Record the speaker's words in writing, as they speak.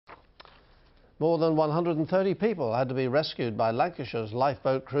More than 130 people had to be rescued by Lancashire's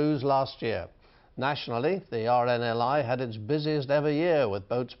lifeboat crews last year. Nationally, the RNLI had its busiest ever year, with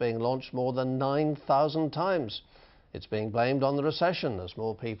boats being launched more than 9,000 times. It's being blamed on the recession, as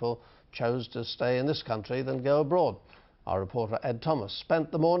more people chose to stay in this country than go abroad. Our reporter Ed Thomas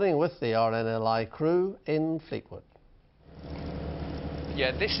spent the morning with the RNLI crew in Fleetwood.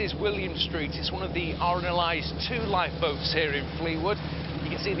 Yeah, this is William Street. It's one of the RNLI's 2 lifeboats here in Fleetwood.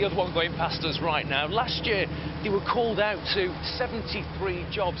 You can see the other one going past us right now. Last year, they were called out to 73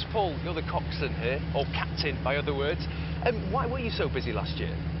 jobs. Paul, you're the coxswain here, or captain by other words. Why were you so busy last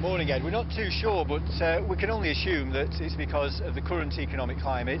year? Morning, Ed. We're not too sure, but we can only assume that it's because of the current economic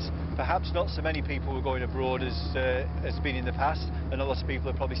climate. Perhaps not so many people are going abroad as been in the past, and a lot of people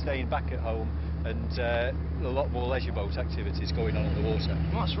are probably staying back at home, and a lot more leisure boat activities going on the water.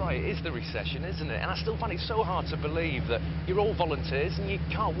 Well, that's right, it is the recession, isn't it? And I still find it so hard to believe that you're all volunteers and you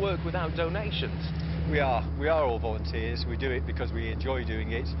can't work without donations. We are all volunteers. We do it because we enjoy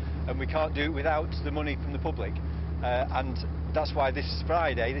doing it, and we can't do it without the money from the public. And that's why this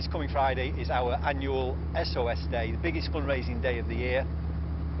coming Friday, is our annual SOS Day, the biggest fundraising day of the year.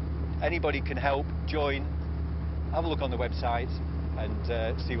 Anybody can help, join, have a look on the website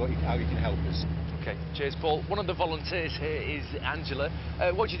and see how you can help us. OK, cheers, Paul. One of the volunteers here is Angela.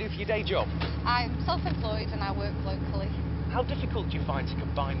 What do you do for your day job? I'm self-employed and I work locally. How difficult do you find to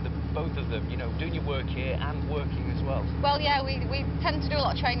combine both of them, you know, doing your work here and working as well? Well, yeah, we tend to do a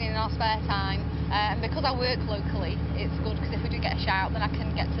lot of training in our spare time, and because I work locally, it's good, because if we do get a shout, then I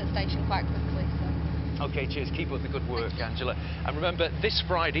can get to the station quite quickly. So. OK, cheers. Keep up the good work, Angela. And remember, this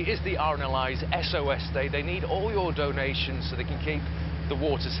Friday is the RNLI's SOS Day. They need all your donations so they can keep the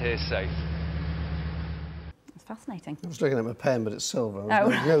waters here safe. That's fascinating. I was looking at my pen, but it's silver. Oh,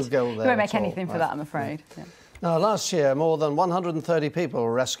 There's no gold there. You won't make anything for that, I'm afraid. Yeah. Now, last year, more than 130 people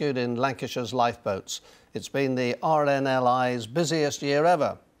were rescued in Lancashire's lifeboats. It's been the RNLI's busiest year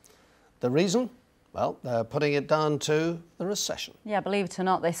ever. The reason? Well, they're putting it down to the recession. Yeah, believe it or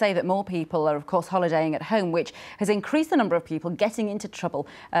not, they say that more people are, of course, holidaying at home, which has increased the number of people getting into trouble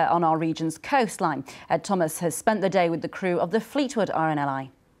on our region's coastline. Ed Thomas has spent the day with the crew of the Fleetwood RNLI.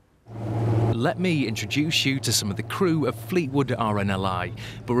 Let me introduce you to some of the crew of Fleetwood RNLI.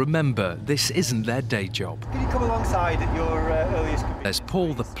 But remember, this isn't their day job. Can you come alongside at your earliest convenience? There's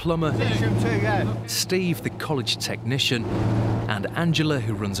Paul the plumber, Steve the college technician, and Angela,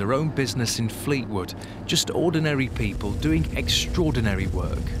 who runs her own business in Fleetwood. Just ordinary people doing extraordinary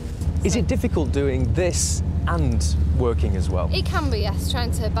work. Is it difficult doing this and working as well? It can be, yes,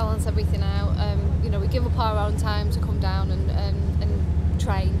 trying to balance everything out. You know, we give up our own time to come down and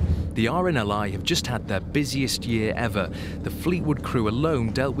train. The RNLI have just had their busiest year ever. The Fleetwood crew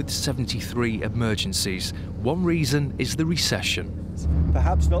alone dealt with 73 emergencies. One reason is the recession.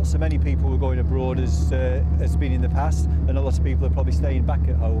 Perhaps not so many people are going abroad as been in the past, and a lot of people are probably staying back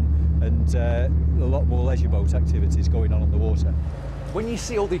at home, and a lot more leisure boat activities going on the water. When you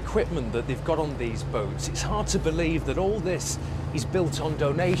see all the equipment that they've got on these boats, it's hard to believe that all this is built on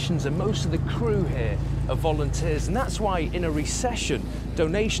donations, and most of the crew here are volunteers, and that's why in a recession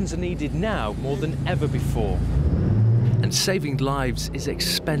donations are needed now more than ever before. And saving lives is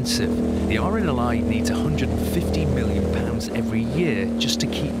expensive. The RNLI needs £150 million every year just to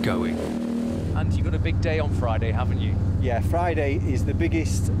keep going. And you've got a big day on Friday, haven't you? Yeah, Friday is the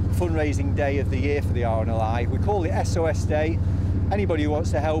biggest fundraising day of the year for the RNLI. We call it SOS Day. Anybody who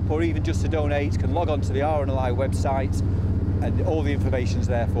wants to help or even just to donate can log on to the RNLI website, and all the information's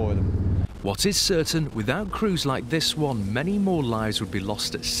there for them. What is certain, without crews like this one, many more lives would be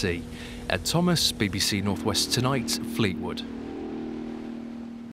lost at sea. Ed Thomas, BBC North West Tonight, Fleetwood.